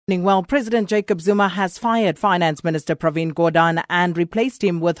Well, President Jacob Zuma has fired Finance Minister Pravin Gordhan and replaced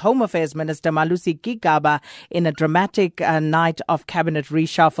him with Home Affairs Minister Malusi Gigaba in a dramatic night of cabinet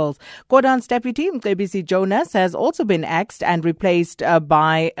reshuffles. Gordhan's deputy, Mcebisi Jonas, has also been axed and replaced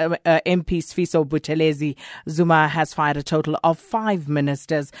by MP Sfiso Buthelezi. Zuma has fired a total of 5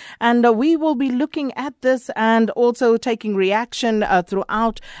 ministers. And we will be looking at this and also taking reaction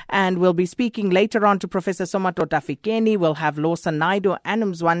throughout. And we'll be speaking later on to Professor Somatota Fikeni. We'll have Lawson Naidu and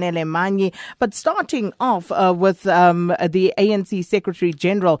Mzwanele Manyi. But starting off with the ANC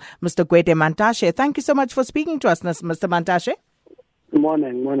Secretary-General, Mr. Gwede Mantashe. Thank you so much for speaking to us, Mr. Mantashe.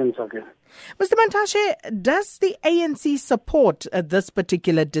 Morning, Sakhe. Mr. Mantashe, does the ANC support this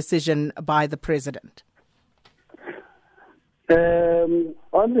particular decision by the President?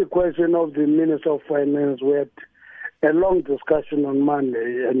 On the question of the Minister of Finance, we had a long discussion on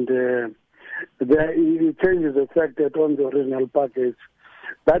Monday, and it changes the fact that on the original package,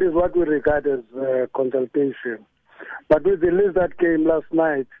 that is what we regard as consultation. But with the list that came last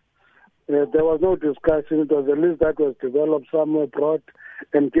night, there was no discussion. It was a list that was developed, somewhere brought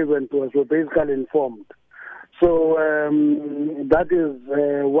and given to us. We're basically informed. So that is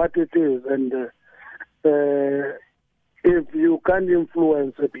what it is. And if you can't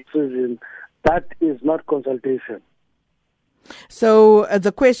influence a decision, that is not consultation. So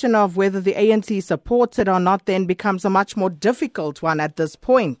the question of whether the ANC supports it or not then becomes a much more difficult one at this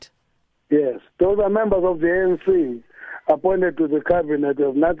point. Yes, those are members of the ANC appointed to the cabinet.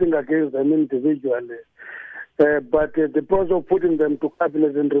 There's nothing against them individually. But the process of putting them to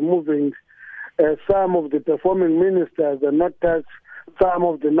cabinet and removing some of the performing ministers and not touch some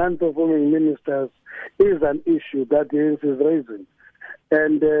of the non-performing ministers is an issue that the ANC is raising.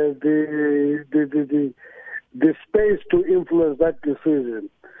 And the space to influence that decision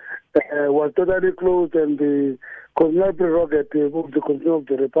was totally closed, and the constitutional prerogative of the Constitution of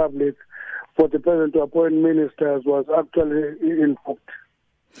the Republic for the President to appoint ministers was actually invoked.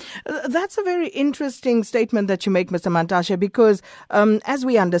 That's a very interesting statement that you make, Mr. Mantashe, because as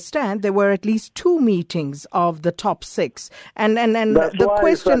we understand, there were at least 2 meetings of the top 6. And the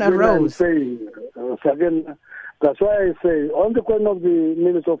question arose. That's why I say, on the question of the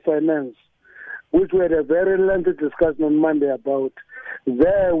Minister of Finance, which we had a very lengthy discussion on Monday about,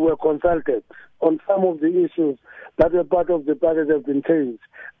 they were consulted on some of the issues that were part of the package have been changed.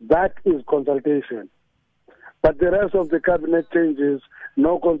 That is consultation. But the rest of the cabinet changes,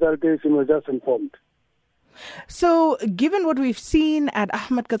 no consultation, was just informed. So, given what we've seen at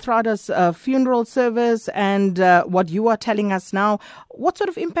Ahmed Kathrada's funeral service and what you are telling us now, what sort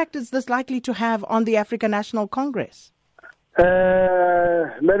of impact is this likely to have on the African National Congress?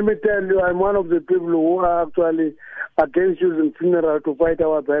 Let me tell you, I'm one of the people who are actually against using funeral to fight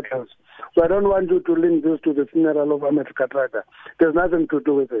our battles. So I don't want you to link this to the funeral of Ahmed Kathrada. There's nothing to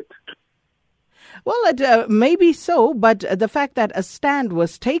do with it. Well, it may be so, but the fact that a stand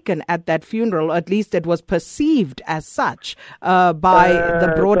was taken at that funeral, at least it was perceived as such by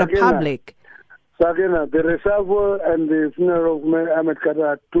the broader public. Sakina, the reshuffle and the funeral of Ahmed Kathrada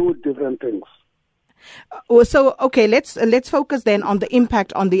are 2 different things. So, okay, let's focus then on the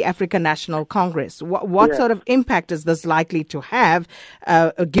impact on the African National Congress. What sort of impact is this likely to have,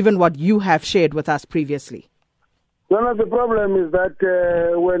 given what you have shared with us previously? One of the problem is that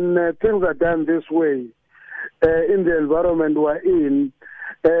when things are done this way, in the environment we're in,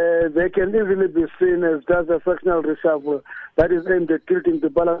 they can easily be seen as just a fractional reshuffle that is aimed at tilting the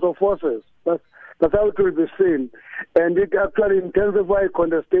balance of forces. That's how it will be seen. And it actually intensifies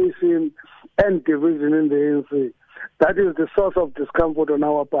contestation and division in the ANC. That is the source of discomfort on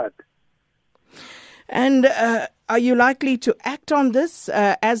our part. And are you likely to act on this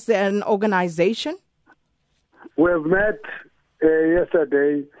as an organization? We have met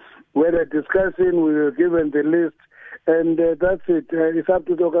yesterday. We had a discussion. We were given the list. And that's it. It's up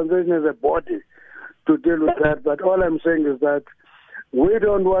to the organization as a body to deal with that. But all I'm saying is that we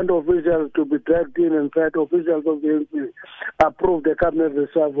don't want officials to be dragged in and said officials of the ANC approve the cabinet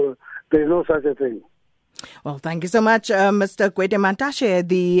reshuffle. There is no such a thing. Well, thank you so much, Mr. Gwede Mantashe,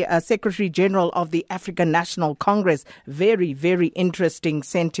 the Secretary-General of the African National Congress. Very, very interesting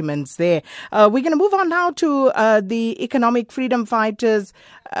sentiments there. We're going to move on now to the economic freedom fighters.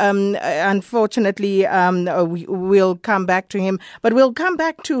 Unfortunately, we'll come back to him. But we'll come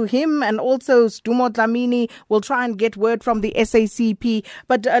back to him and also Stumo Dlamini. We'll try and get word from the SACP.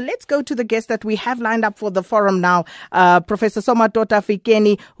 But let's go to the guest that we have lined up for the forum now, Professor Somatota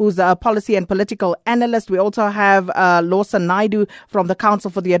Fikeni, who's a policy and political analyst. We also have Lawson Naidu from the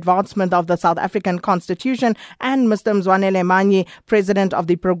Council for the Advancement of the South African Constitution and Mr. Mzwanele Manyi, President of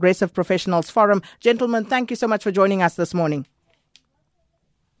the Progressive Professionals Forum. Gentlemen, thank you so much for joining us this morning.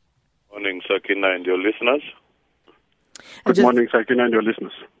 morning, Sakina and your listeners. Good morning, Sakina and your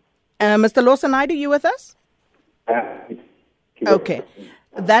listeners. Mr. Lawson, are you with us? Okay.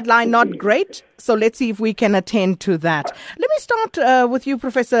 That line not great, so let's see if we can attend to that. Let me start with you,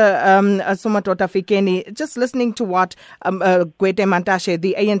 Professor Sumatota Fikeni. Just listening to what Gwede Mantashe,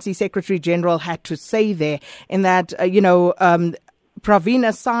 the ANC Secretary-General, had to say there, in that, Praveen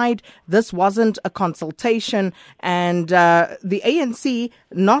aside, this wasn't a consultation, and the ANC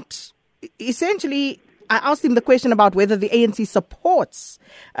not essentially... I asked him the question about whether the ANC supports,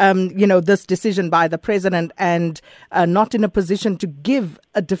 this decision by the president, and not in a position to give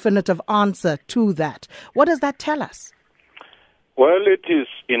a definitive answer to that. What does that tell us? Well, it is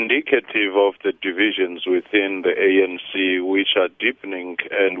indicative of the divisions within the ANC, which are deepening,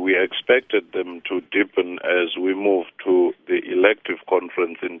 and we expected them to deepen as we move to the elective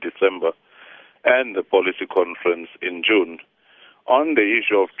conference in December and the policy conference in June. On the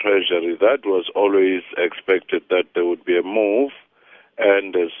issue of Treasury, that was always expected that there would be a move,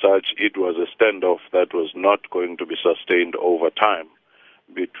 and as such, it was a standoff that was not going to be sustained over time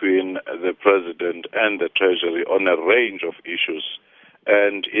between the President and the Treasury on a range of issues.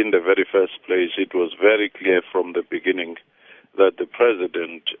 And in the very first place, it was very clear from the beginning that the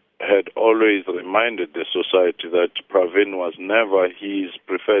President had always reminded the society that Praveen was never his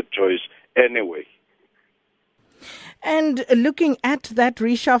preferred choice anyway. And looking at that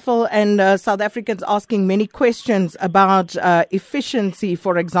reshuffle and South Africans asking many questions about efficiency,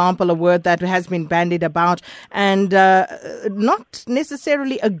 for example, a word that has been bandied about, and not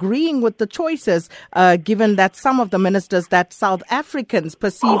necessarily agreeing with the choices, given that some of the ministers that South Africans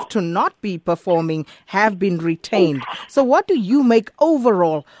perceive to not be performing have been retained. So what do you make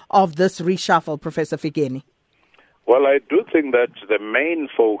overall of this reshuffle, Professor Fikeni? Well, I do think that the main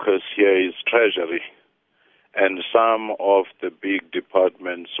focus here is Treasury. And some of the big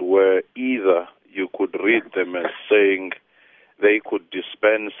departments where either you could read them as saying they could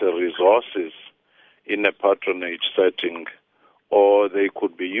dispense resources in a patronage setting, or they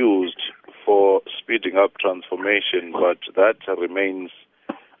could be used for speeding up transformation, but that remains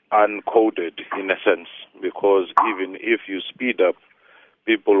uncoded in a sense, because even if you speed up,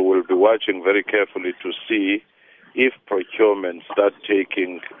 people will be watching very carefully to see if procurement start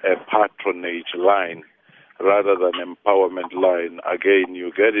taking a patronage line rather than empowerment line. Again,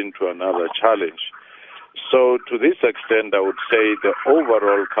 you get into another challenge. So to this extent, I would say the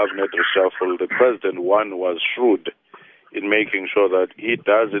overall cabinet reshuffle, the President, one, was shrewd in making sure that he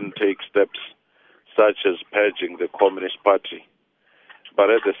doesn't take steps such as purging the Communist Party.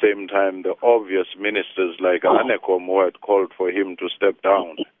 But at the same time, the obvious ministers like Anekom, who had called for him to step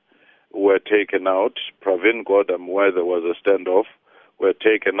down, were taken out. Praveen Gordhan, where there was a standoff, were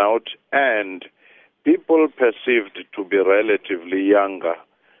taken out, and people perceived to be relatively younger,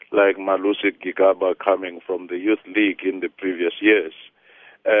 like Malusi Gigaba coming from the Youth League in the previous years,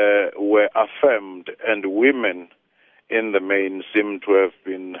 were affirmed, and women in the main seem to have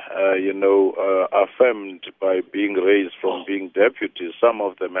been, affirmed by being raised from being deputies. Some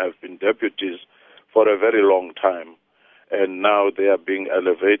of them have been deputies for a very long time, and now they are being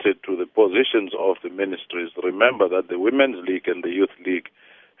elevated to the positions of the ministries. Remember that the Women's League and the Youth League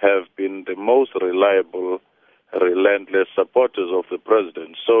have been the most reliable, relentless supporters of the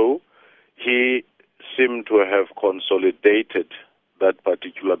president. So he seemed to have consolidated that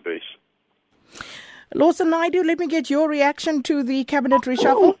particular base. Lawson Naidu, let me get your reaction to the cabinet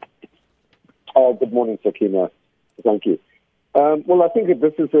reshuffle. Good morning, Sakina. Thank you. Well, I think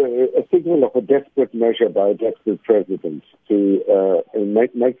this is a signal of a desperate measure by a desperate president to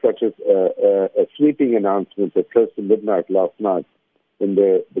make such a sweeping announcement at close to midnight last night in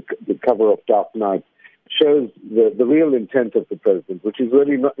the cover of Dark Knight, shows the real intent of the president, which is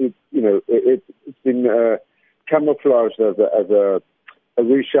really not, it's been camouflaged as a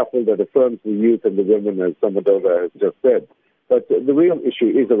reshuffle that affirms the youth and the women, as Samadova has just said. But the real issue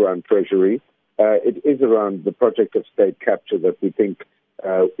is around Treasury. It is around the project of state capture that we think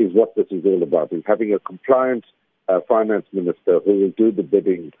is what this is all about, is having a compliant finance minister who will do the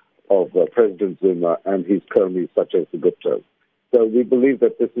bidding of President Zuma and his cronies such as the Guptas. So we believe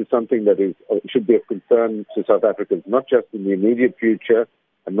that this is something that should be of concern to South Africans, not just in the immediate future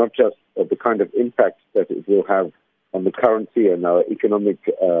and not just of the kind of impact that it will have on the currency and our economic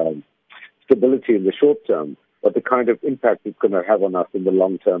stability in the short term, but the kind of impact it's going to have on us in the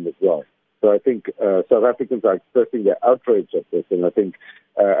long term as well. So I think South Africans are expressing their outrage at this, and I think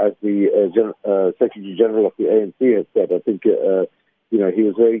as the Secretary-General of the ANC has said, I think he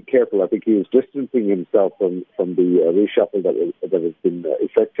was very careful. I think he was distancing himself from the reshuffle that has been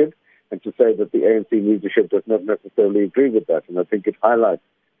effected, and to say that the ANC leadership does not necessarily agree with that. And I think it highlights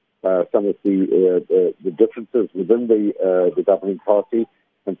some of the differences within the governing party,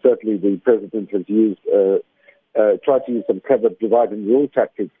 and certainly the president has tried to use some clever divide and rule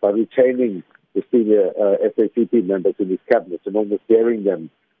tactics by retaining the senior SACP members in his cabinet and almost daring them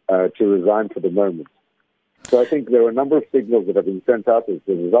to resign for the moment. So I think there are a number of signals that have been sent out as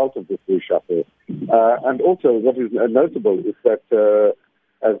a result of this reshuffle. And also what is notable is that,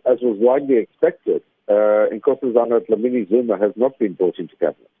 as was widely expected, Nkosazana Dlamini Zuma has not been brought into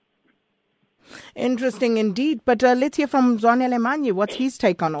cabinet. Interesting indeed. But let's hear from Zwanele Manyi. What's his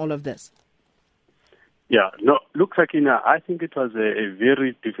take on all of this? Yeah, no, look, Sakina, I think it was a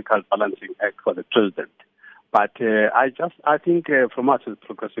very difficult balancing act for the president. But I think from us as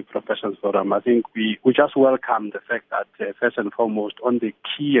Progressive Professions Forum, I think we just welcome the fact that first and foremost on the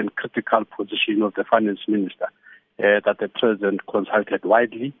key and critical position of the finance minister, that the president consulted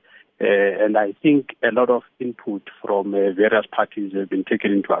widely. And I think a lot of input from various parties have been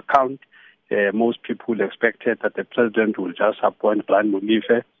taken into account. Most people expected that the president will just appoint Brian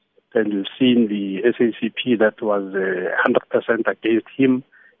Molefe. And you've seen the SACP that was 100% against him,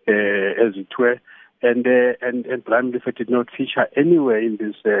 as it were. And Brian Molefe did not feature anywhere in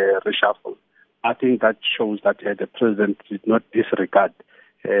this reshuffle. I think that shows that the president did not disregard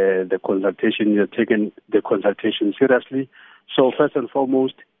the consultation. He has taken the consultation seriously. So first and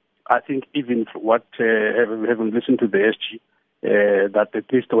foremost, I think even what having listened to the SG, that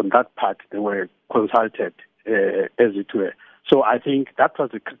at least on that part they were consulted, as it were. So I think that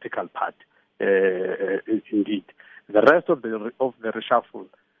was the critical part, indeed. The rest of the reshuffle,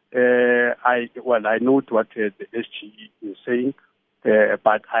 I note what the SG is saying,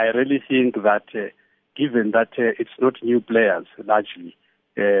 but I really think that given that it's not new players largely,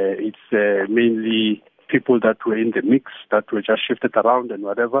 it's mainly people that were in the mix that were just shifted around and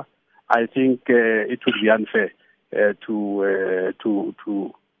whatever. I think it would be unfair to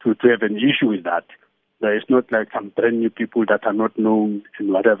have an issue with that. It's not like some brand new people that are not known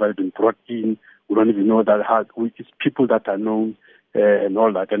and whatever have been brought in. We don't even know that it's people that are known and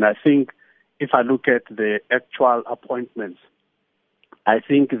all that. And I think if I look at the actual appointments, I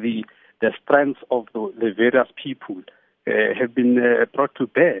think the strengths of the various people have been brought to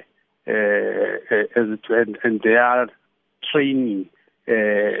bear, and their training,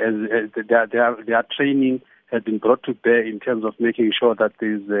 their training has been brought to bear in terms of making sure that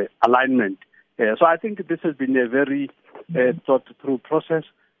there is alignment. So I think this has been a very thought-through process,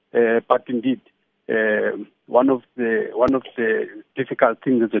 but indeed, one of the difficult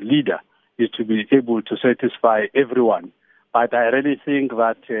things as a leader is to be able to satisfy everyone. But I really think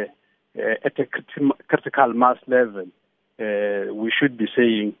that at a critical mass level, we should be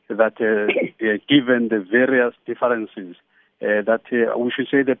saying that given the various differences, that we should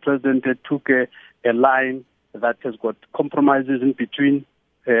say the president took a line that has got compromises in between,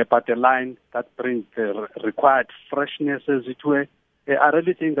 but a line that brings the required freshness, as it were. I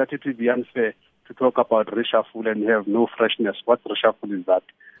really think that it would be unfair to talk about reshuffle and have no freshness. What reshuffle is that?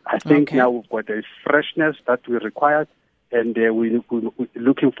 I think now we've got a freshness that we require, and we're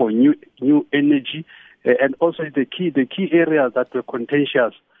looking for new energy. And also the key areas that were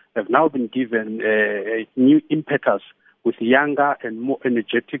contentious have now been given a new impetus with younger and more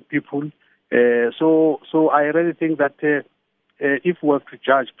energetic people. So I really think that if we have to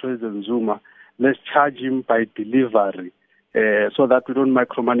judge President Zuma, let's charge him by delivery, so that we don't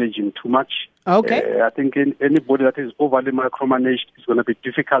micromanage him too much. Okay. I think anybody that is overly micromanaged, it's going to be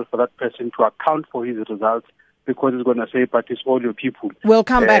difficult for that person to account for his results, because it's going to say, but it's all your people. We'll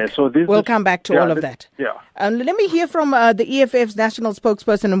come back. We'll come back to all of that. Yeah. Let me hear from the EFF's national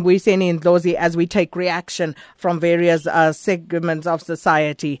spokesperson, Mbuyiseni Ndlozi, as we take reaction from various segments of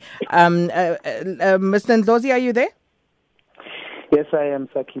society. Mr. Ndlozi, are you there? Yes, I am,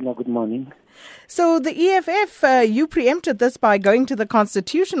 Sakina. Good morning. So the EFF, you preempted this by going to the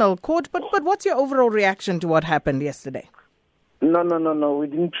Constitutional Court, but what's your overall reaction to what happened yesterday? No. We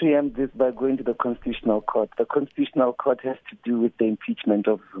didn't preempt this by going to the Constitutional Court. The Constitutional Court has to do with the impeachment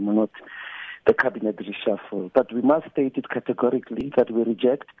of Zuma, not the cabinet reshuffle. But we must state it categorically that we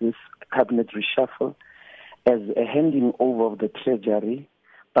reject this cabinet reshuffle as a handing over of the treasury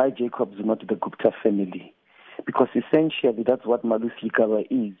by Jacob Zuma to the Gupta family. Because essentially that's what Malusi Gigaba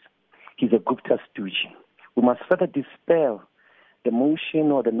is. He's a Gupta stooge. We must further dispel the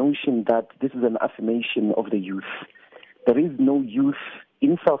motion or the notion that this is an affirmation of the youth. There is no youth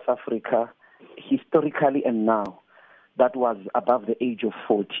in South Africa, historically and now, that was above the age of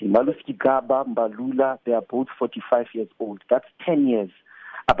 40. Malusi Gigaba, Mbalula, they are both 45 years old. That's 10 years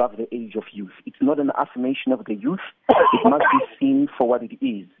above the age of youth. It's not an affirmation of the youth. It must be seen for what it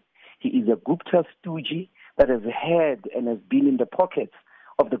is. He is a Gupta stooge that has had and has been in the pockets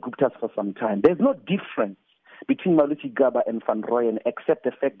of the Guptas for some time. There's no difference between Malusi Gaba and Van Rooyen except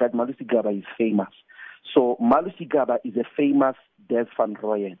the fact that Malusi Gaba is famous. So Malusi Gaba is a famous Des Van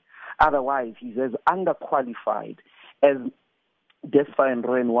Rooyen. Otherwise, he's as underqualified as Des Van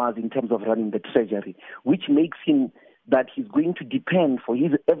Rooyen was in terms of running the treasury, which makes him that he's going to depend for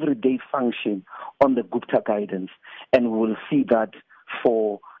his everyday function on the Gupta guidance, and we'll see that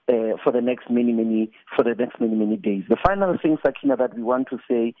for the next many days. The final thing, Sakina, that we want to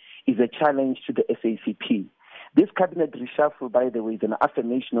say is a challenge to the SACP. This cabinet reshuffle, by the way, is an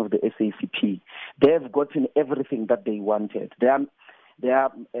affirmation of the SACP. They have gotten everything that they wanted. Their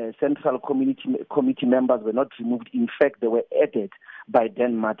central committee members were not removed. In fact, they were added by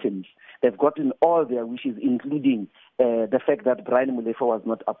Dan Martins. They've gotten all their wishes, including the fact that Brian Molefe was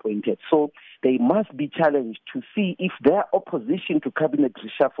not appointed. So they must be challenged to see if their opposition to cabinet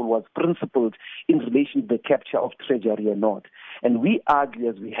reshuffle was principled in relation to the capture of treasury or not. And we argue,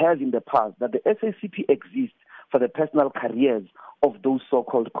 as we have in the past, that the SACP exists for the personal careers of those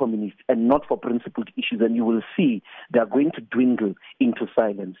so-called communists and not for principled issues. And you will see they are going to dwindle into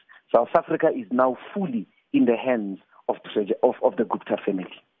silence. South Africa is now fully in the hands of the Gupta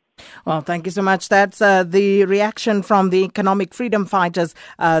family. Well, thank you so much. That's the reaction from the Economic Freedom Fighters,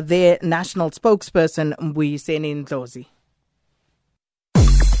 their national spokesperson, Mbuyiseni Ndlozi.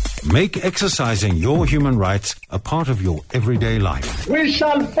 Make exercising your human rights a part of your everyday life. We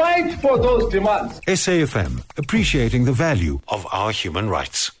shall fight for those demands. SAFM, appreciating the value of our human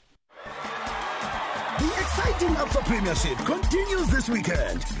rights. The exciting Alpha Premiership continues this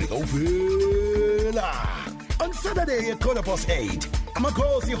weekend. On Saturday at 8:15,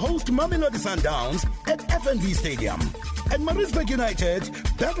 Amakosi host Mamelodi Sundowns at FNB Stadium. And Maritzburg United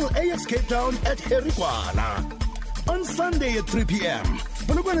battle AX Cape Town at Herikwana. On Sunday at 3 p.m.,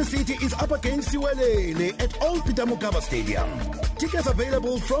 Polokwane City is up against Siwelele at Old Peter Mokaba Stadium. Tickets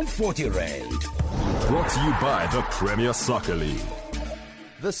available from 40 Rand. Brought to you by the Premier Soccer League.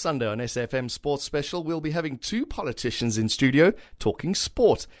 This Sunday on SFM Sports Special, we'll be having two politicians in studio talking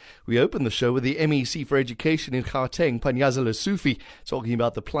sport. We open the show with the MEC for Education in Gauteng, Panyaza Lesufi, talking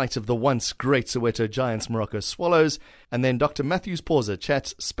about the plight of the once great Soweto Giants Morocco Swallows. And then Dr. Matthews Pauser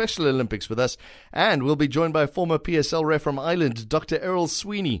chats Special Olympics with us. And we'll be joined by former PSL ref from Ireland, Dr. Errol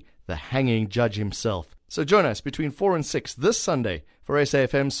Sweeney, the hanging judge himself. So join us between 4 and 6 this Sunday for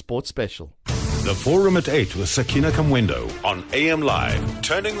SAFM Sports Special. The Forum at 8 with Sakina Kamwendo on AM Live,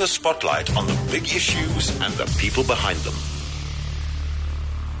 turning the spotlight on the big issues and the people behind them.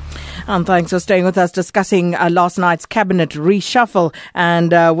 And thanks for staying with us, discussing last night's cabinet reshuffle.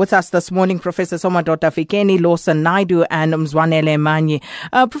 And with us this morning, Professor Somadota Fikeni, Lawson Naidu, and Mzwanele Manyi.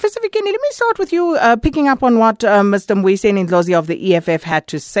 Professor Fikeni, let me start with you, picking up on what Mr. Mbuyiseni Ndlozi of the EFF had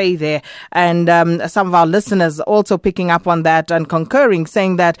to say there. And some of our listeners also picking up on that and concurring,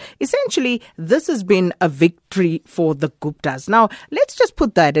 saying that essentially this has been a victory for the Guptas. Now, let's just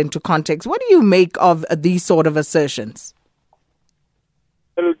put that into context. What do you make of these sort of assertions?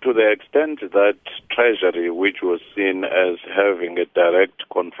 Well, to the extent that Treasury, which was seen as having a direct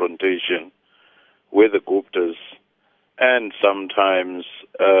confrontation with the Guptas and sometimes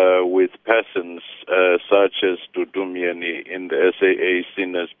with persons such as Dudumiani in the SAA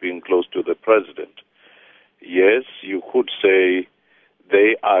seen as being close to the president, yes, you could say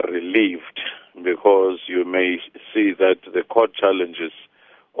they are relieved because you may see that the court challenges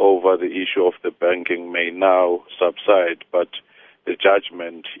over the issue of the banking may now subside, but the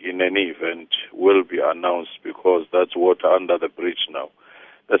judgment, in any event, will be announced because that's water under the bridge now.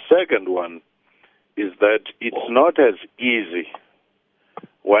 The second one is that it's not as easy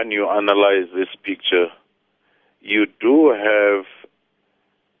when you analyze this picture. You do have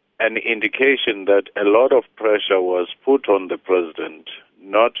an indication that a lot of pressure was put on the president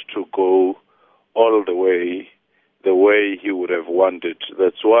not to go all the way he would have wanted.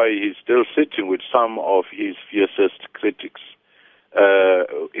 That's why he's still sitting with some of his fiercest critics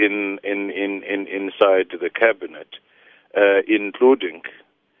inside the cabinet, including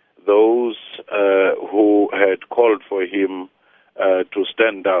those who had called for him to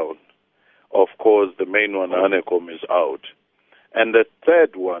stand down. Of course, the main one, Hanekom, is out. And the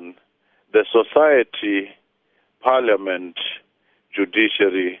third one, the society, parliament,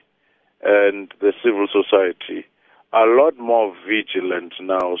 judiciary, and the civil society are a lot more vigilant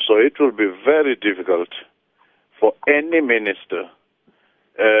now. So it will be very difficult for any minister,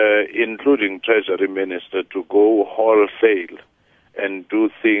 including Treasury Minister, to go wholesale and do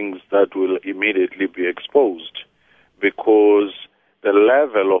things that will immediately be exposed, because the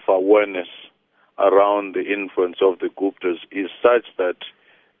level of awareness around the influence of the Guptas is such that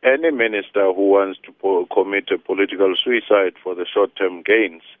any minister who wants to commit a political suicide for the short-term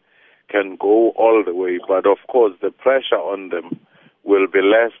gains can go all the way. But of course, the pressure on them will be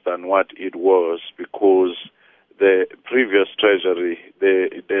less than what it was, because the previous treasury,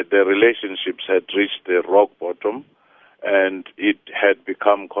 the relationships had reached the rock bottom, and it had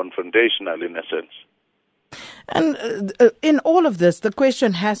become confrontational in a sense. And in all of this, the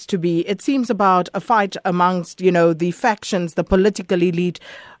question has to be, it seems about a fight amongst, the factions, the political elite.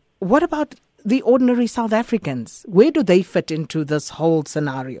 What about the ordinary South Africans? Where do they fit into this whole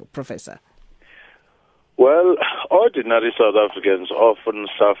scenario, Professor? Well, ordinary South Africans often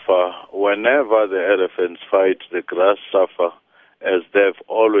suffer whenever the elephants fight, the grass suffer, as they've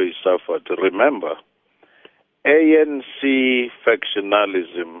always suffered. Remember, ANC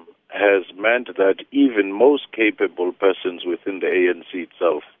factionalism has meant that even most capable persons within the ANC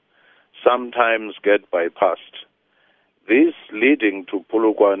itself sometimes get bypassed. This leading to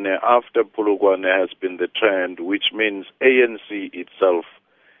Polokwane after Polokwane has been the trend, which means ANC itself,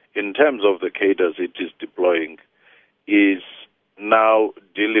 in terms of the cadres it is deploying, is now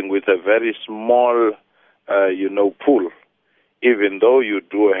dealing with a very small, pool, even though you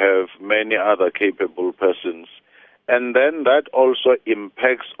do have many other capable persons. And then that also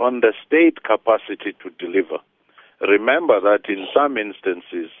impacts on the state capacity to deliver. Remember that in some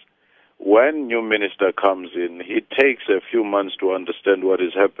instances, when new minister comes in, he takes a few months to understand what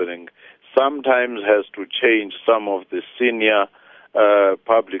is happening, sometimes has to change some of the senior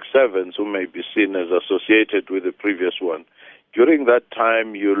public servants who may be seen as associated with the previous one. During that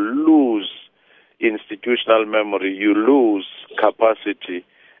time, you lose institutional memory, you lose capacity,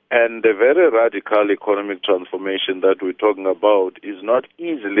 and the very radical economic transformation that we're talking about is not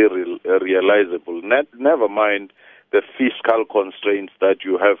easily realizable, never mind the fiscal constraints that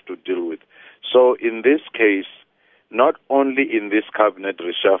you have to deal with. So in this case, not only in this cabinet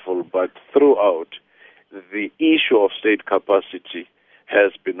reshuffle, but throughout, the issue of state capacity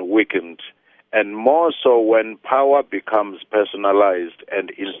has been weakened, and more so when power becomes personalized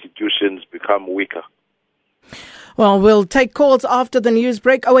and institutions become weaker. Well, we'll take calls after the news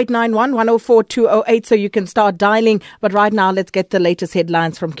break, 0891 104 208, so you can start dialing. But right now, let's get the latest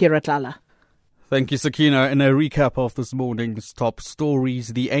headlines from Kira Tlala. Thank you, Sakina. In a recap of this morning's top stories,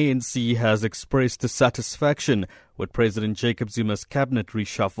 the ANC has expressed dissatisfaction with President Jacob Zuma's cabinet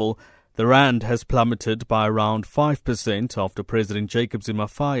reshuffle. The rand has plummeted by around 5% after President Jacob Zuma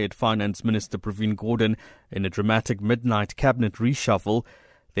fired Finance Minister Pravin Gordhan in a dramatic midnight cabinet reshuffle.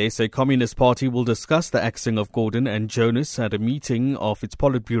 The SA Communist Party will discuss the axing of Gordhan and Jonas at a meeting of its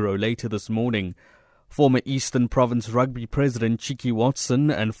Politburo later this morning. Former Eastern Province Rugby President Cheeky Watson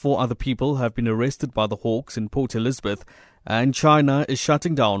and 4 other people have been arrested by the Hawks in Port Elizabeth, and China is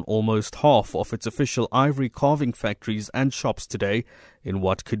shutting down almost half of its official ivory carving factories and shops today in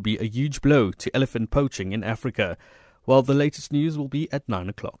what could be a huge blow to elephant poaching in Africa. Well, the latest news will be at 9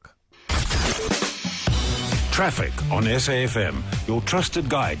 o'clock. Traffic on SAFM, your trusted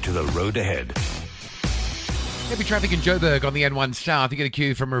guide to the road ahead. Heavy traffic in Joburg on the N1 South. You get a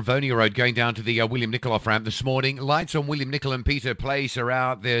queue from Rivonia Road going down to the William Nicolov ramp this morning. Lights on William Nicol and Peter Place are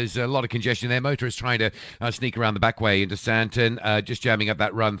out. There's a lot of congestion there. Motorists trying to sneak around the back way into Sandton. Just jamming up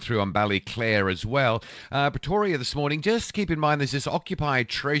that run through on Ballyclare as well. Pretoria this morning. Just keep in mind there's this Occupy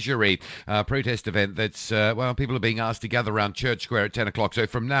Treasury protest event that's, people are being asked to gather around Church Square at 10 o'clock. So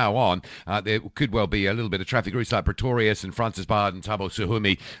from now on, there could well be a little bit of traffic. Routes like Pretoria, St Francis Bard and Thabo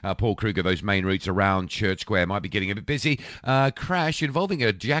Suhumi, Paul Kruger, those main routes around Church Square might be getting a bit busy. Crash involving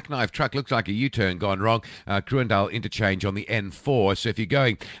a jackknife truck, looks like a U-turn gone wrong. Kruendal interchange on the N4. So if you're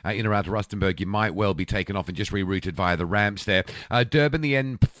going in or out of Rustenburg, you might well be taken off and just rerouted via the ramps there. Durban, the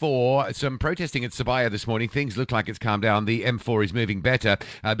N4. Some protesting at Sibaya this morning. Things look like it's calmed down. The M4 is moving better.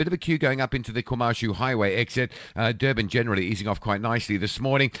 A bit of a queue going up into the Kwamashu Highway exit. Durban generally easing off quite nicely this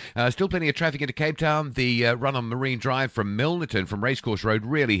morning. Still plenty of traffic into Cape Town. The run on Marine Drive from Milnerton, from Racecourse Road,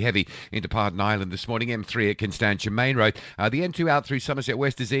 really heavy into Parton Island this morning. M3 at Constantia Main Road. The N2 out through Somerset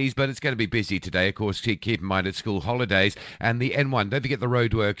West is eased, but it's going to be busy today. Of course, keep in mind it's school holidays. And the N1, don't forget the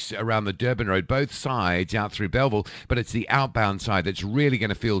roadworks around the Durban Road, both sides out through Belleville, but it's the outbound side that's really going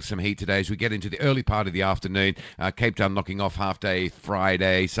to feel some heat today as we get into the early part of the afternoon. Cape Town knocking off half day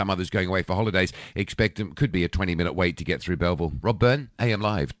Friday, some others going away for holidays. Expect them, could be a 20-minute wait to get through Belleville. Rob Byrne, AM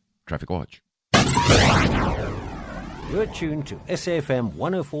Live, Traffic Watch. You're tuned to SAFM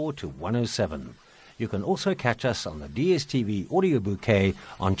 104 to 107. You can also catch us on the DSTV audio bouquet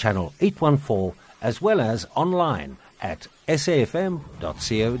on channel 814, as well as online at safm.co.za.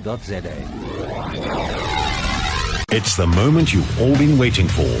 It's the moment you've all been waiting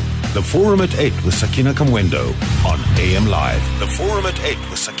for. The Forum at 8 with Sakina Kamwendo on AM Live. The Forum at 8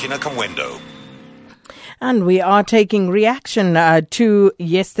 with Sakina Kamwendo. And we are taking reaction to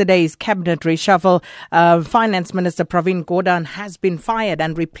yesterday's cabinet reshuffle. Finance Minister Pravin Gordhan has been fired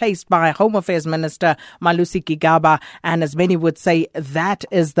and replaced by Home Affairs Minister Malusi Gigaba. And as many would say, that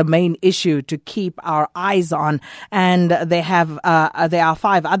is the main issue to keep our eyes on. And there are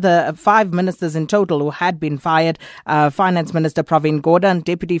five ministers in total who had been fired. Finance Minister Pravin Gordhan,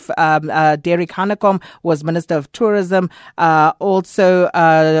 Deputy Derek Hanekom was Minister of Tourism. Also,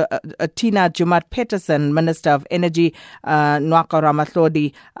 Tina Jumat Peterson, Minister of Energy, Nwaka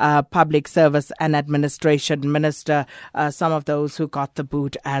Ramatlodi, Public Service and Administration Minister, some of those who got the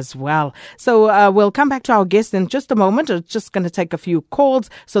boot as well. So we'll come back to our guest in just a moment. It's just going to take a few calls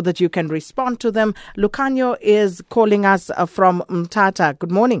so that you can respond to them. Lucanio is calling us from Mthatha.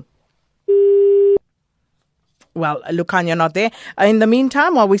 Good morning. Well, Lucan, you're not there. In the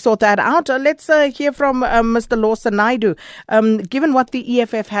meantime, while we sort that out, let's hear from Mr. Lawson Naidu. Given what the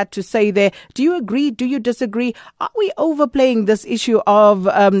EFF had to say there, do you agree? Do you disagree? Are we overplaying this issue of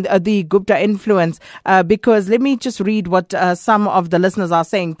the Gupta influence? Because let me just read what some of the listeners are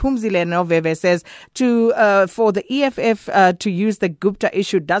saying. Pumzile Noveve says, for the EFF to use the Gupta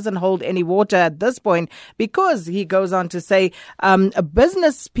issue doesn't hold any water at this point, because he goes on to say,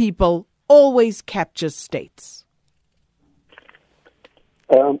 business people always capture states.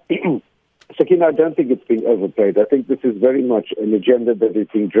 Sakina, I don't think it's being overplayed. I think this is very much an agenda that is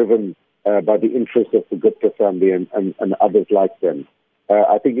being driven by the interests of the Gupta family and others like them.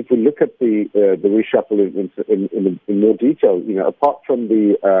 I think if we look at the reshuffle in more detail, apart from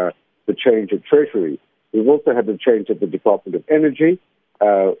the change at Treasury, we've also had a change at the Department of Energy,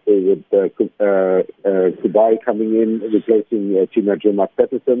 with Kubai coming in, replacing Tina Jumat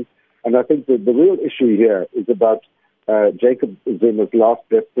Peterson. And I think that the real issue here is about Jacob Zuma's last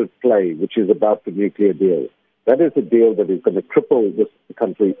desperate play, which is about the nuclear deal. That is a deal that is going to cripple this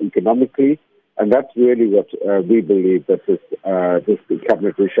country economically, and that's really what we believe that this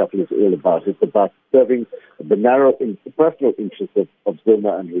cabinet reshuffle is all about. It's about serving the narrow personal interests of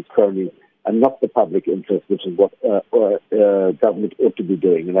Zuma and his cronies, and not the public interest, which is what government ought to be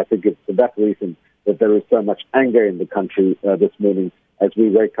doing. And I think it's for that reason that there is so much anger in the country this morning as we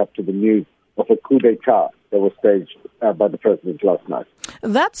wake up to the news of a coup d'etat that was staged by the president last night.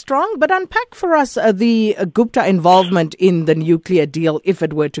 That's strong, but unpack for us the Gupta involvement in the nuclear deal if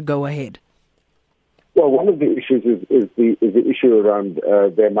it were to go ahead. Well, one of the issues is the issue around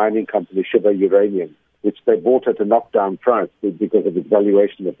their mining company, Shiva Uranium, which they bought at a knockdown price because of its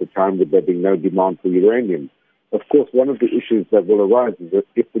valuation at the time, with there being no demand for uranium. Of course, one of the issues that will arise is that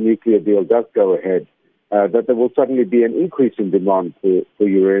if the nuclear deal does go ahead, that there will suddenly be an increase in demand for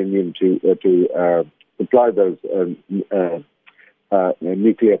uranium to supply those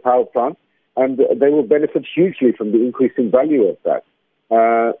nuclear power plants, and they will benefit hugely from the increasing value of that.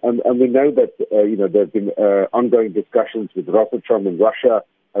 And we know that there have been ongoing discussions with Rosatom in Russia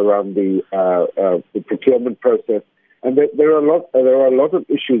around the procurement process, and there are a lot of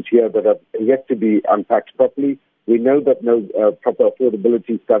issues here that are yet to be unpacked properly. We know that no proper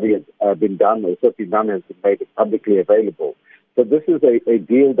affordability study has been done, or certainly none has been made publicly available. So this is a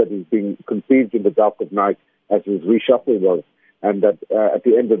deal that is being conceived in the dark of night, as his reshuffle was, and that at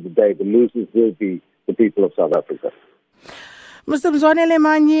the end of the day, the losers will be the people of South Africa. Mr. Mzwanele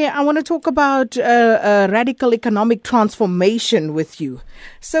Manye, I want to talk about radical economic transformation with you.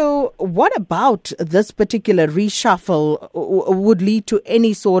 So what about this particular reshuffle would lead to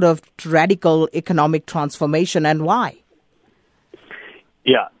any sort of radical economic transformation, and why?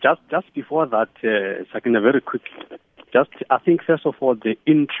 Yeah, just before that, Sakina, very quickly, I think first of all, the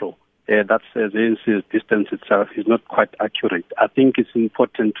intro that says the ANC's distance itself is not quite accurate. I think it's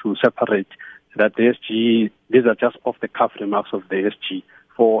important to separate that the SG, these are just off-the-cuff remarks of the SG,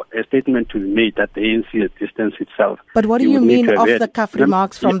 for a statement to be made that the ANC has distanced itself. But what do you mean off-the-cuff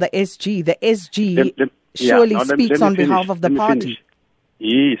remarks from the SG? The SG surely speaks on behalf of the party.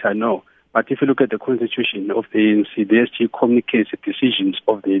 Yes, I know. But if you look at the constitution of the ANC, the SG communicates the decisions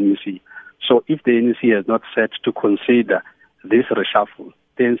of the ANC. So if the ANC has not set to consider this reshuffle,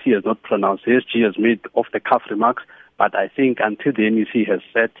 the ANC has not pronounced. The SG has made off-the-cuff remarks, but I think until the ANC has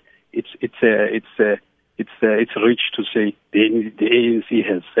set, it's rich to say the ANC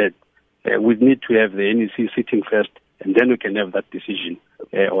has said. We need to have the ANC sitting first, and then we can have that decision.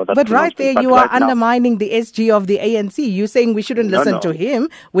 But right there, you are undermining the SG of the ANC. You're saying we shouldn't listen to him.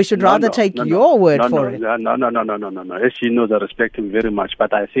 We should rather take your word for it. No. SG knows I respect him very much,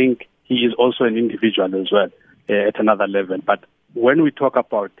 but I think he is also an individual as well at another level. But when we talk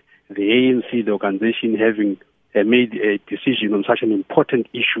about the ANC, the organization having made a decision on such an important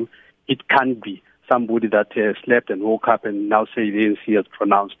issue, it can't be somebody that slept and woke up and now say the ANC has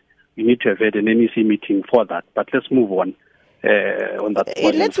pronounced. We need to have had an NEC meeting for that. But let's move on that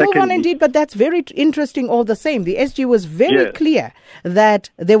point. Let's move on indeed, but that's very interesting all the same. The SG was very clear that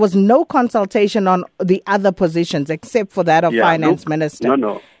there was no consultation on the other positions except for that of finance minister.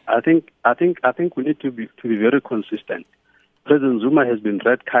 No. I think we need to be very consistent. President Zuma has been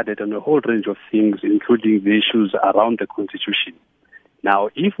red-carded on a whole range of things, including the issues around the constitution. Now,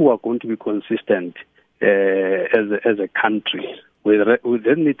 if we are going to be consistent as a country, we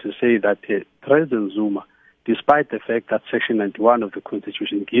then need to say that President Zuma, despite the fact that Section 91 of the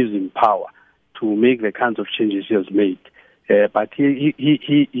Constitution gives him power to make the kinds of changes he has made, but he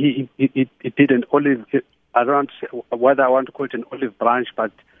did an olive, I don't know whether I want to call it an olive branch,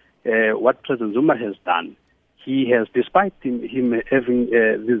 but what President Zuma has done, he has, despite him having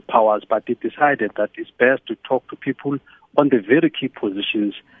these powers, but he decided that it's best to talk to people on the very key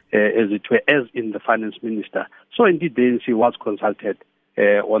positions, as in the finance minister. So indeed, the ANC was consulted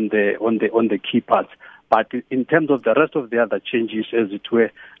on the key parts. But in terms of the rest of the other changes, as it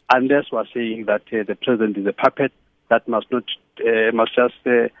were, unless we're saying that the president is a puppet, that must just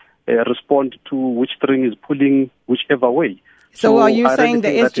respond to which string is pulling whichever way. So are you saying the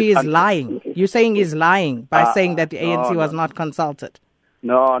SG is lying? You're saying he's lying by saying that the ANC was not consulted?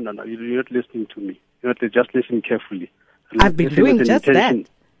 No. You're not listening to me. You're not just listening carefully. I've been doing just that.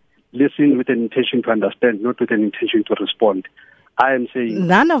 Listen with an intention to understand, not with an intention to respond. I am saying...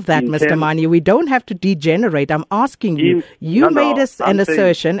 None of that, Mr. Mani. We don't have to degenerate. I'm asking you. You made an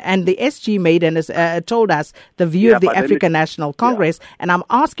assertion, and the SG told us the view of the African National Congress, and I'm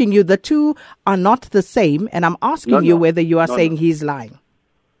asking you, the two are not the same, and I'm asking you whether you are saying he's lying.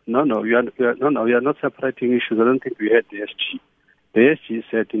 No, we are not separating issues. I don't think we had the SG. The SG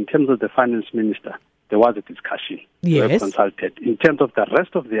said, in terms of the finance minister, there was a discussion. Yes. We were consulted. In terms of the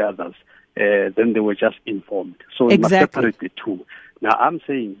rest of the others, then they were just informed. So we must separate the two. Now, I'm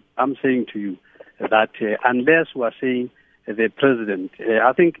saying to you that unless we are saying the president,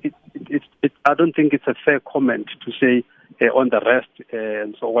 I think I don't think it's a fair comment to say on the rest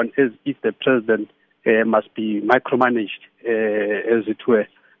and so on, as if the president must be micromanaged, as it were.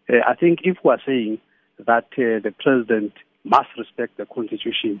 I think if we are saying that the president must respect the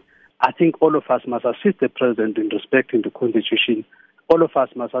Constitution, I think all of us must assist the president in respecting the Constitution. All of us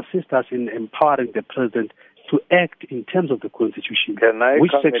must assist us in empowering the president to act in terms of the Constitution.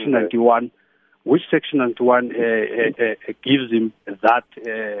 Which Section 91 gives him that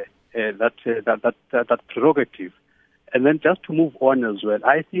prerogative. And then just to move on as well,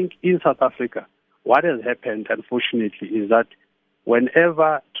 I think in South Africa, what has happened, unfortunately, is that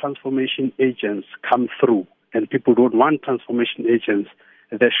whenever transformation agents come through, and people don't want transformation agents,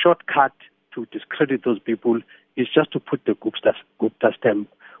 the shortcut to discredit those people is just to put the Gupta stamp.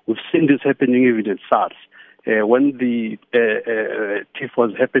 We've seen this happening even in SARS. When the tiff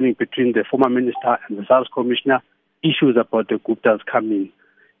was happening between the former minister and the SARS commissioner, issues about the Guptas come in.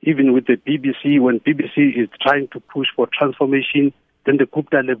 Even with the BBC, when BBC is trying to push for transformation, then the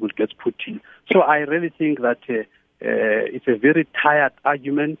Gupta label gets put in. So I really think that it's a very tired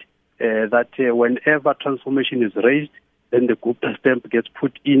argument that whenever transformation is raised, then the Gupta stamp gets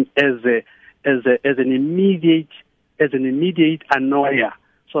put in as an immediate annoyer,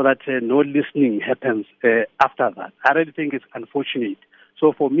 so that no listening happens after that. I really think it's unfortunate.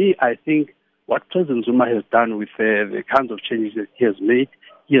 So for me, I think what President Zuma has done with the kinds of changes that he has made,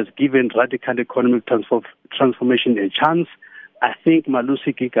 he has given radical economic transformation a chance. I think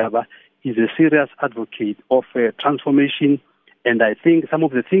Malusi Gigaba is a serious advocate of transformation, and I think some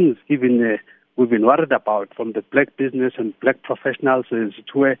of the things even we've been worried about from the black business and black professionals is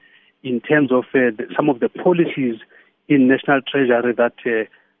to in terms of some of the policies in National Treasury that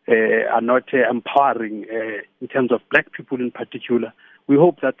are not empowering in terms of black people in particular. We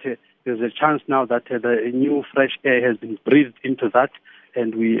hope that there's a chance now that the new fresh air has been breathed into that,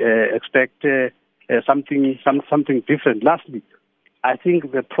 and we expect something different. Lastly, I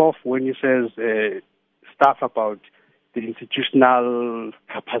think the Prof, when he says stuff about the institutional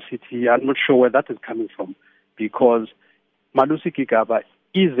capacity, I'm not sure where that is coming from, because Malusi Gigaba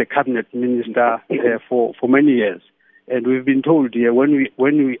is the cabinet minister for many years. And we've been told here when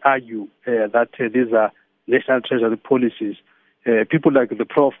we argue that these are National Treasury policies, people like the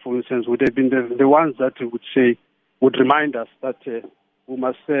Prof, for instance, would have been the ones that would remind us that we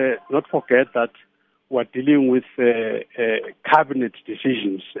must not forget that we're dealing with cabinet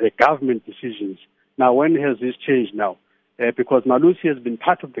decisions, government decisions. Now, when has this changed now? because Malusi has been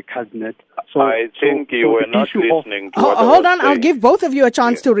part of the cabinet. So I think you were not listening to what Hold I on, was I'll saying. give both of you a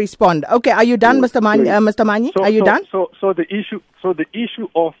chance to respond. Okay, are you done, Mr. Manyi? Are you done? So the issue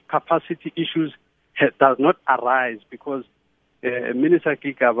of capacity issues does not arise because Minister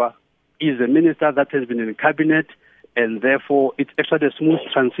Gigaba is a minister that has been in the cabinet, and therefore it's actually a smooth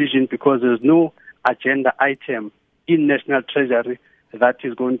transition because there's no agenda item in National Treasury that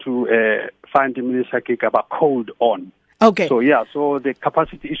is going to find the Minister Gigaba cold on. Okay. So the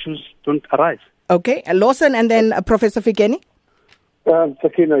capacity issues don't arise. Okay, Lawson and then Professor Fikeni.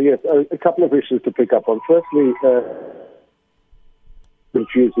 Sakina, yes, a couple of issues to pick up on. Firstly,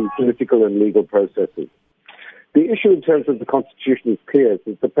 confusing political and legal processes. The issue in terms of the Constitution is clear.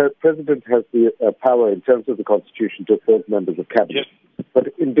 The President has the power in terms of the Constitution to appoint members of Cabinet. Yes. But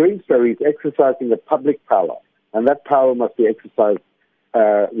in doing so, he's exercising a public power, and that power must be exercised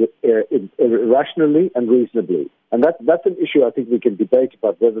rationally and reasonably. And that's an issue I think we can debate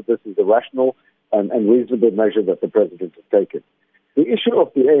about whether this is a rational and reasonable measure that the President has taken. The issue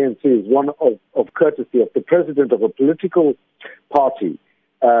of the ANC is one of courtesy of the President of a political party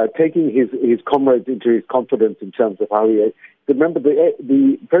taking his comrades into his confidence in terms of how he... Remember,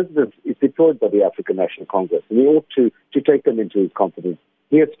 the President is deployed by the African National Congress, and he ought to take them into his confidence.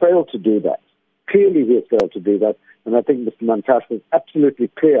 He has failed to do that. Clearly he has failed to do that, and I think Mr. Mantashe was absolutely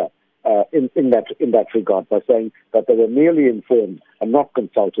clear in that regard by saying that they were merely informed and not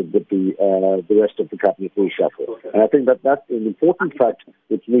consulted with the rest of the cabinet reshuffle. And I think that's an important fact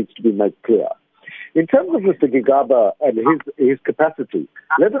which needs to be made clear. In terms of Mr. Gigaba and his capacity,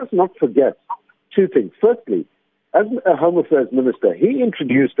 let us not forget two things. Firstly, as a Home Affairs Minister, he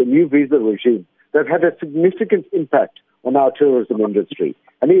introduced a new visa regime that had a significant impact on our tourism industry,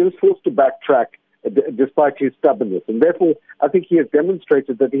 and he was forced to backtrack despite his stubbornness. And therefore, I think he has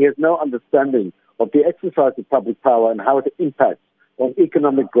demonstrated that he has no understanding of the exercise of public power and how it impacts on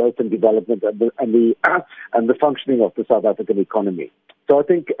economic growth and development and the functioning of the South African economy. So I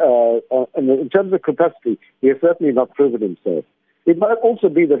think in terms of capacity, he has certainly not proven himself. It might also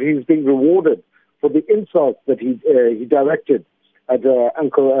be that he's being rewarded for the insults that he directed at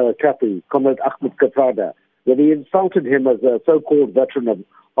Uncle Kathy, Comrade Ahmed Katada, when he insulted him as a so-called veteran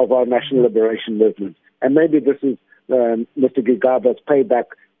of our national liberation movement. And maybe this is Mr. Gigaba's payback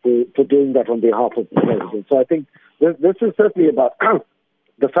for doing that on behalf of the President. So I think this is certainly about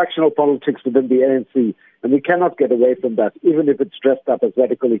the factional politics within the ANC, and we cannot get away from that, even if it's dressed up as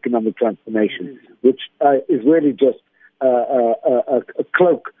radical economic transformation, which is really just a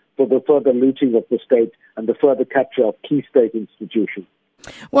cloak for the further looting of the state and the further capture of key state institutions.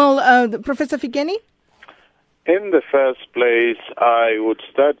 Well, Professor Fikeni? In the first place, I would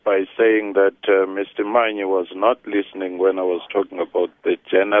start by saying that Mr. Manyi was not listening when I was talking about the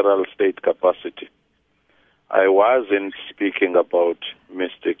general state capacity. I wasn't speaking about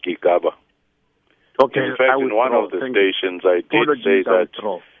Mr. Gigaba. Okay, in fact, in one of the stations, I did say that.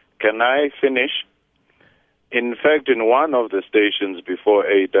 Can I finish? In fact, in one of the stations before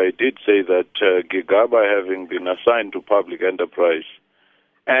 8, I did say that Gigaba, having been assigned to public enterprise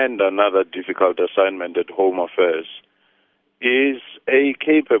and another difficult assignment at Home Affairs, is a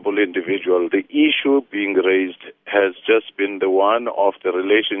capable individual. The issue being raised has just been the one of the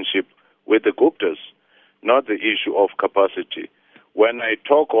relationship with the Guptas, not the issue of capacity. When I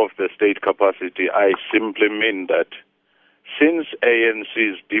talk of the state capacity, I simply mean that since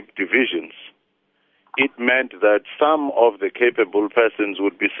ANC's deep divisions, it meant that some of the capable persons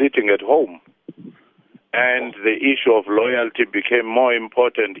would be sitting at home, and the issue of loyalty became more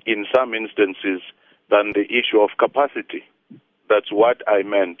important in some instances than the issue of capacity. That's what I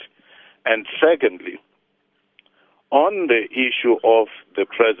meant. And secondly, on the issue of the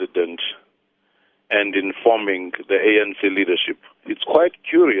President and informing the ANC leadership, it's quite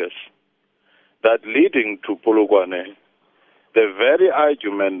curious that leading to Polokwane, the very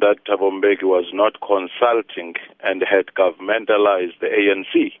argument that Thabo Mbeki was not consulting and had governmentalized the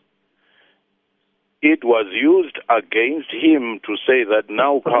ANC, it was used against him to say that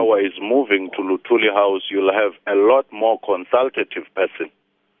now power is moving to Luthuli House, you'll have a lot more consultative person.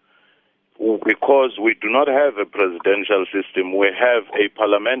 Because we do not have a presidential system, we have a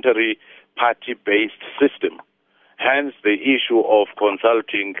parliamentary party-based system. Hence, the issue of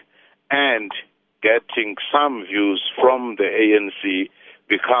consulting and getting some views from the ANC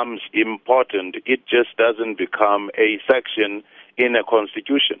becomes important. It just doesn't become a section in a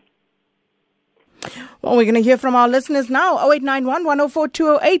constitution. Well, we're going to hear from our listeners now. 0891 104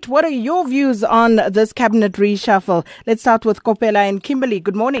 208. What are your views on this cabinet reshuffle? Let's start with Kopela and Kimberley.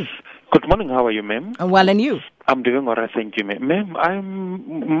 Good morning. Good morning. How are you, ma'am? Well, and you? I'm doing all right, thank you, ma'am.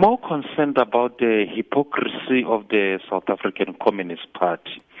 I'm more concerned about the hypocrisy of the South African Communist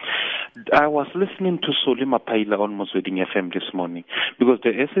Party. I was listening to Solima Paila on Mosweding FM this morning because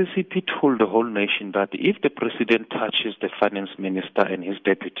the SACP told the whole nation that if the president touches the finance minister and his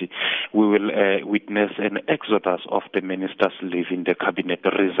deputy, we will witness an exodus of the ministers leaving the cabinet,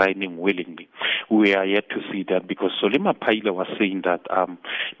 resigning willingly. We are yet to see that because Solima Paila was saying that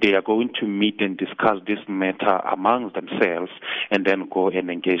they are going to meet and discuss this matter amongst themselves and then go and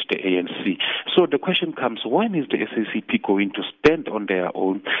engage the ANC. So the question comes, when is the SACP going to stand on their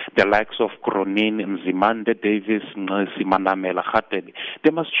own? The likes of Cronin, Nzimande, Davis, Simanamela, Khatebe,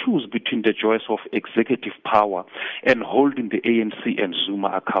 they must choose between the joys of executive power and holding the ANC and Zuma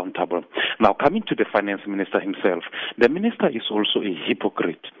accountable. Now, coming to the finance minister himself, the minister is also a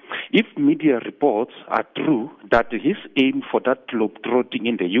hypocrite. If media reports are true that his aim for that globetrotting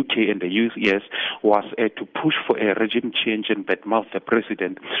in the UK and the US was to push for a regime change and badmouth the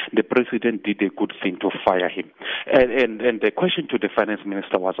president did a good thing to fire him. And the question to the finance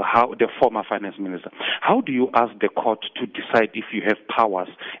minister was, how the former finance minister, how do you ask the court to decide if you have powers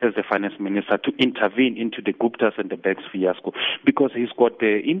as the finance minister to intervene into the Guptas and the banks fiasco? Because he's got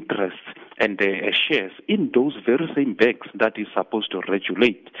the interest and the shares in those very same banks that he's supposed to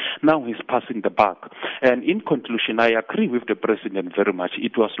regulate. Now he's passing the buck. And in conclusion, I agree with the president very much.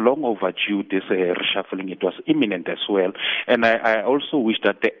 It was long overdue, this reshuffling. It was imminent as well. And I also wish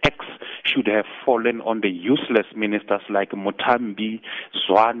that the axe should have fallen on the useless ministers like Mutambi,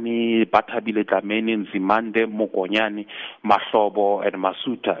 Zwane, Batabile Dlamini, Nzimande, Mokonyane, Mahlobo, and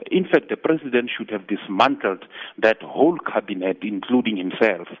Masuta. In fact, the president should have dismantled that whole cabinet, including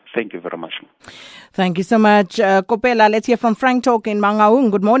himself. Thank you very much. Thank you so much. Kopela, let's hear from Frank Talk in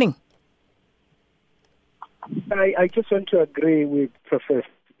Mangaung. Good morning. I just want to agree with Professor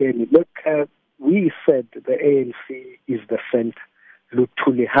Benny. Look, we said the ANC is the center.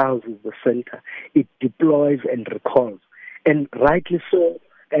 Luthuli House is the center. It deploys and recalls. And rightly so,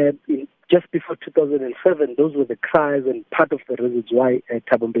 just before 2007, those were the cries and part of the reasons why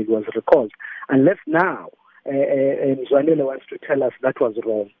Thabo Mbeki was recalled. Unless now, Zwanele wants to tell us that was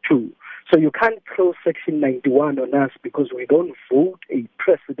wrong too. So you can't throw Section 91 on us because we don't vote a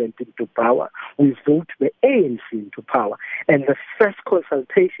president into power. We vote the ANC into power. And the first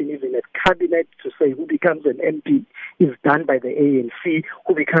consultation, even at cabinet, to say who becomes an MP is done by the ANC,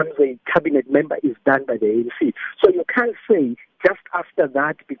 who becomes a cabinet member is done by the ANC. So you can't say just after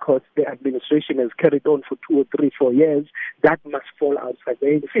that, because the administration has carried on for 2 or 3, 4 years, that must fall outside the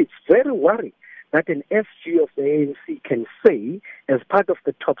ANC. It's very worrying that an SG of the ANC can say, as part of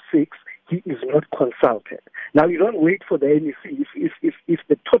the top 6, he is not consulted. Now, you don't wait for the NEC. If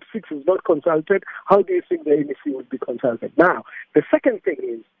the top 6 is not consulted, how do you think the NEC would be consulted? Now, the second thing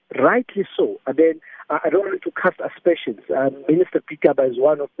is, rightly so, and then I don't want to cast aspersions. Minister Pikaba is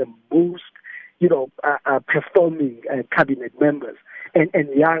one of the most, performing cabinet members. And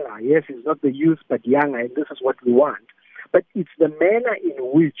younger, yes, he's not the youth, but younger, and this is what we want. But it's the manner in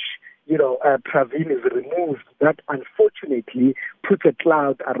which Pravin is removed that unfortunately puts a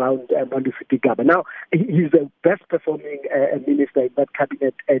cloud around Malusi Pikaba. Now, he's the best performing minister in that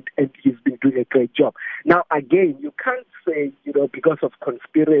cabinet and he's been doing a great job. Now, again, you can't say, because of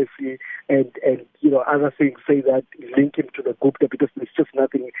conspiracy and other things, say that link him to the Gupta because there's just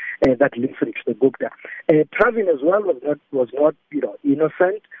nothing that links him to the Gupta. Pravin as well was not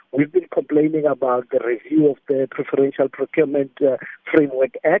innocent. We've been complaining about the review of the Preferential Procurement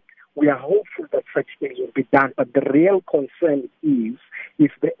Framework Act. We are hopeful that such things will be done, but the real concern is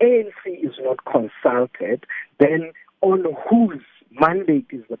if the ANC is not consulted, then on whose mandate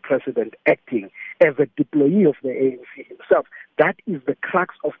is the president acting as a deployee of the ANC himself? That is the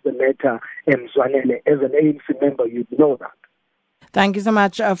crux of the matter, Zwanele. As an ANC member, you know that. Thank you so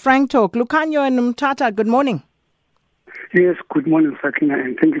much. Frank Talk, Lucanyo and Mtata, good morning. Yes, good morning, Sakina,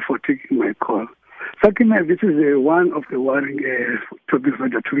 and thank you for taking my call. Sakina, this is one of the worrying topics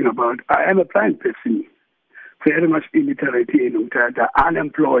that you're talking about. I am a blind person, very much illiterate, the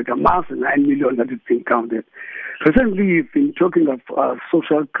unemployed, a mass 9 million that is being counted. Recently, you've been talking of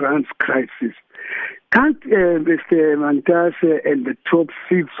social grants crisis. Can't Mr. Mantashe and the top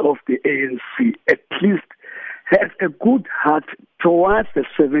 6 of the ANC at least have a good heart towards the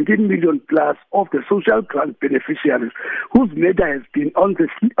 17 million plus of the social grant beneficiaries whose matter has been on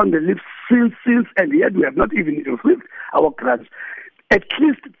the list since, and yet we have not even received our grants? At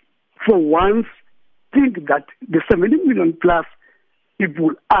least for once, think that the 17 million plus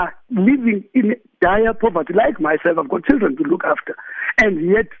people are living in dire poverty. Like myself, I've got children to look after, and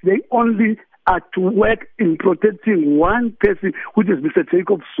yet they only are to work in protecting one person, which is Mr.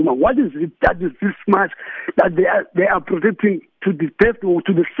 Jacob Zuma. What is it that is this much that they are protecting to the death or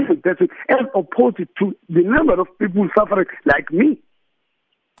to the same person, as opposed to the number of people suffering like me?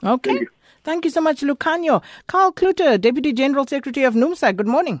 Okay. Thank you so much, Lucanio. Carl Kluter, Deputy General Secretary of NUMSA. Good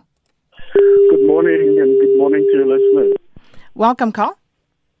morning. Good morning, and good morning to your listeners. Welcome, Carl.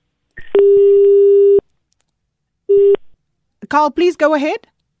 Carl, please go ahead.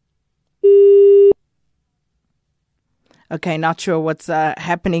 Okay, not sure what's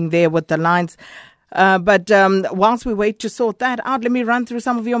happening there with the lines. But whilst we wait to sort that out, let me run through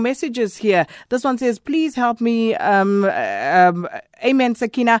some of your messages here. This one says, please help me. Amen,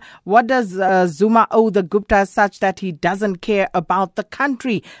 Sakina. What does Zuma owe the Guptas such that he doesn't care about the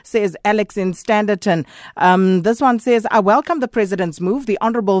country, says Alex in Standerton. This one says, I welcome the president's move. The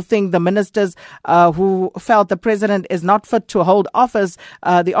honorable thing, the ministers who felt the president is not fit to hold office,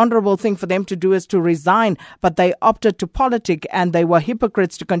 the honorable thing for them to do is to resign, but they opted to politic and they were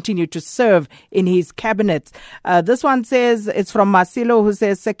hypocrites to continue to serve in his cabinet. This one says, it's from Marcelo, who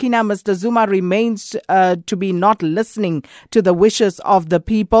says, Sakina, Mr. Zuma remains to be not listening to the wishes of the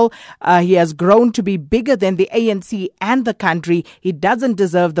people. He has grown to be bigger than the ANC and the country. He doesn't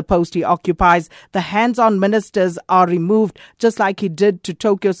deserve the post he occupies. The hands-on ministers are removed, just like he did to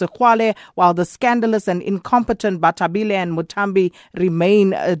Tokyo Sekwale, while the scandalous and incompetent Batabile and Mutambi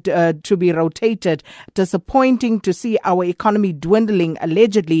remain to be rotated. Disappointing to see our economy dwindling,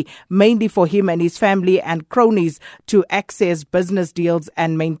 allegedly, mainly for him and his family and cronies to access business deals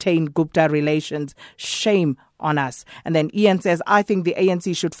and maintain Gupta relations. Shame on us. And then Ian says, I think the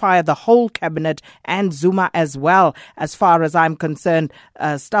ANC should fire the whole cabinet and Zuma as well. As far as I'm concerned,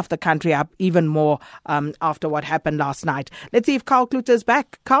 stuff the country up even more after what happened last night. Let's see if Carl Kluter is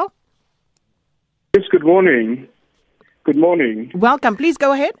back. Carl? Yes, good morning. Good morning. Welcome. Please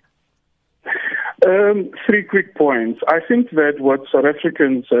go ahead. 3 quick points. I think that what South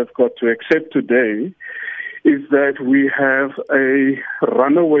Africans have got to accept today is that we have a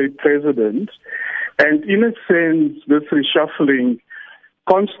runaway president. And in a sense, this reshuffling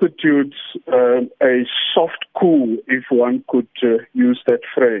constitutes a soft coup, if one could use that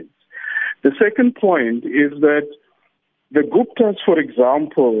phrase. The second point is that the Guptas, for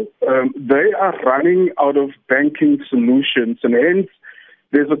example, they are running out of banking solutions, and hence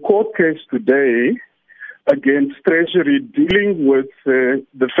there's a court case today against Treasury dealing with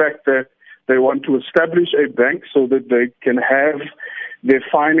the fact that they want to establish a bank so that they can have their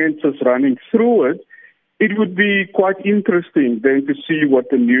finances running through it. It would be quite interesting then to see what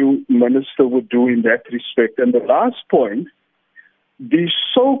the new minister would do in that respect. And the last point, the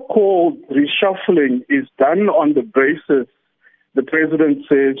so-called reshuffling is done on the basis, the president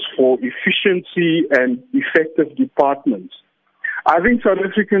says, for efficiency and effective departments. I think South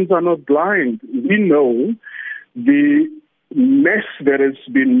Africans are not blind. We know the mess that has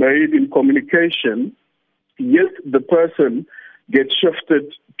been made in communication, yet the person gets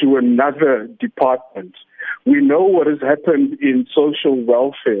shifted to another department. We know what has happened in social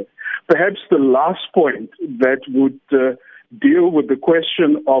welfare. Perhaps the last point that would deal with the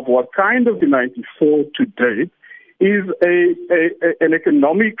question of what kind of the 94 to date is an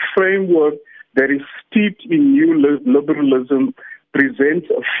economic framework that is steeped in new liberalism, presents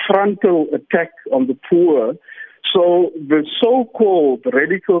a frontal attack on the poor. So the so-called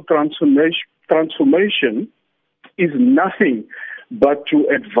radical transformation is nothing but to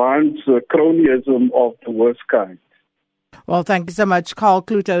advance cronyism of the worst kind. Well, thank you so much. Carl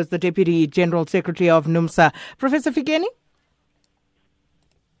Kluter is the Deputy General Secretary of NUMSA. Professor Fikeni?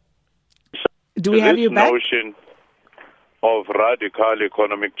 Do we have you back? This notion of radical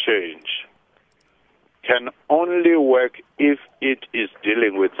economic change can only work if it is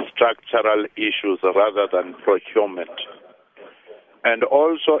dealing with structural issues rather than procurement. And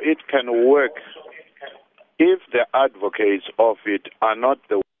also it can work if the advocates of it are not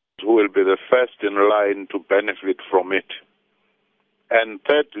the ones who will be the first in line to benefit from it. And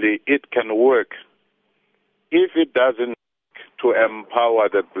thirdly, it can work if it doesn't work to empower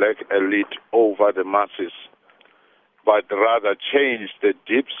the black elite over the masses, but rather change the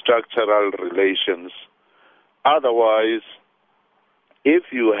deep structural relations. Otherwise,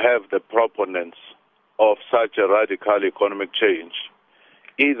 if you have the proponents of such a radical economic change,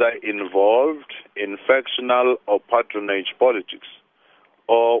 either involved in factional or patronage politics,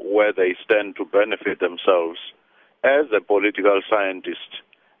 or where they stand to benefit themselves, as a political scientist,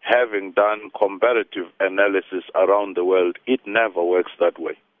 having done comparative analysis around the world, it never works that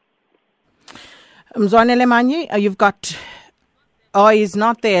way. Mzwanele Manyi, you've got... Oh, he's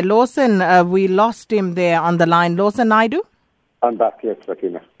not there. Lawson, we lost him there on the line. Lawson Naidu? I'm back, yes,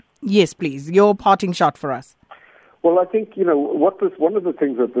 Sakina. Yes, please. Your parting shot for us. Well, I think, one of the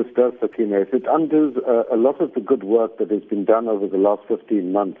things that this does, Sakina, is it undoes a lot of the good work that has been done over the last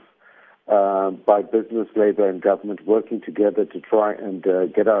 15 months by business, labor, and government working together to try and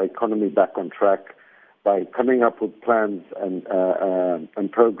get our economy back on track by coming up with plans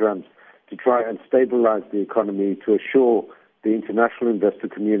and programs to try and stabilize the economy, to assure the international investor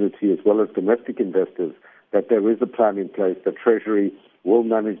community as well as domestic investors that there is a plan in place, that Treasury will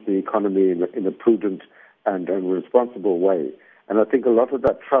manage the economy in a prudent and responsible way. And I think a lot of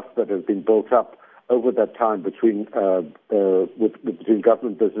that trust that has been built up over that time between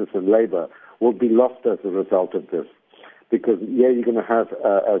government, business, and labor will be lost as a result of this. Because, you're going to have,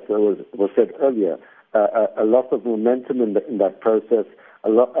 as was said earlier, a lot of momentum in that process, a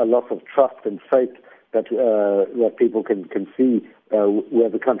lot of trust and faith that people can see where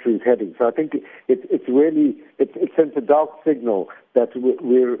the country is heading. So I think it sends a dark signal that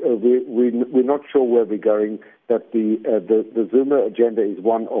we're not sure where we're going. That the Zuma agenda is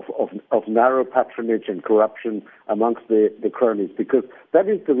one of narrow patronage and corruption amongst the cronies, because that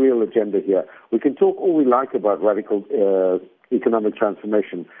is the real agenda here. We can talk all we like about radical economic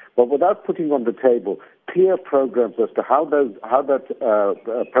transformation, but without putting on the table clear programs as to how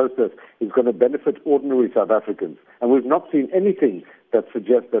that process is going to benefit ordinary South Africans. And we've not seen anything that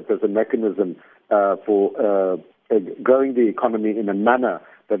suggests that there's a mechanism for growing the economy in a manner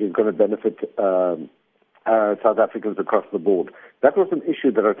that is going to benefit South Africans across the board. That was an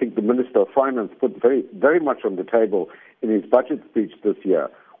issue that I think the Minister of Finance put very, very much on the table in his budget speech this year,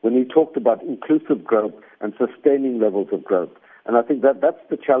 when he talked about inclusive growth and sustaining levels of growth. And I think that's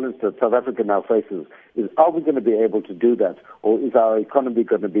the challenge that South Africa now faces, is are we going to be able to do that, or is our economy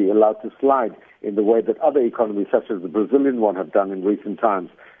going to be allowed to slide in the way that other economies, such as the Brazilian one, have done in recent times,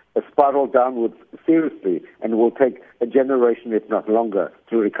 spiral downwards seriously, and it will take a generation, if not longer,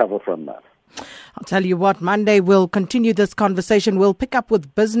 to recover from that. I'll tell you what, Monday we'll continue this conversation. We'll pick up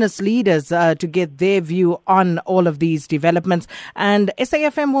with business leaders to get their view on all of these developments. And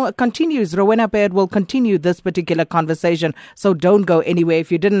SAFM continues. Rowena Baird will continue this particular conversation. So don't go anywhere. If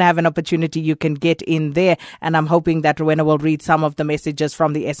you didn't have an opportunity, you can get in there. And I'm hoping that Rowena will read some of the messages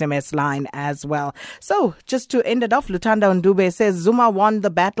from the SMS line as well. So just to end it off, Lutanda Ndube says Zuma won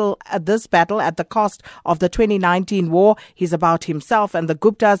this battle at the cost of the 2019 war. He's about himself and the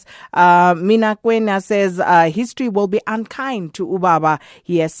Guptas. Mina Kwena says history will be unkind to Ubaba.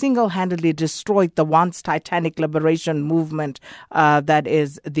 He has single-handedly destroyed the once titanic liberation movement that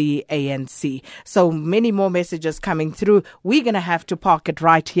is the ANC. So many more messages coming through. We're going to have to park it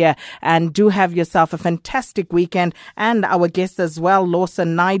right here, and do have yourself a fantastic weekend. And our guests as well,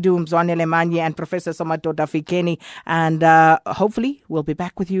 Lawson Naidu, Mzwanele Manye, and Professor Somadoda Fikeni. And hopefully we'll be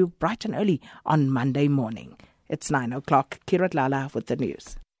back with you bright and early on Monday morning. It's 9 o'clock. Kirat Lala with the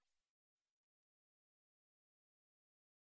news.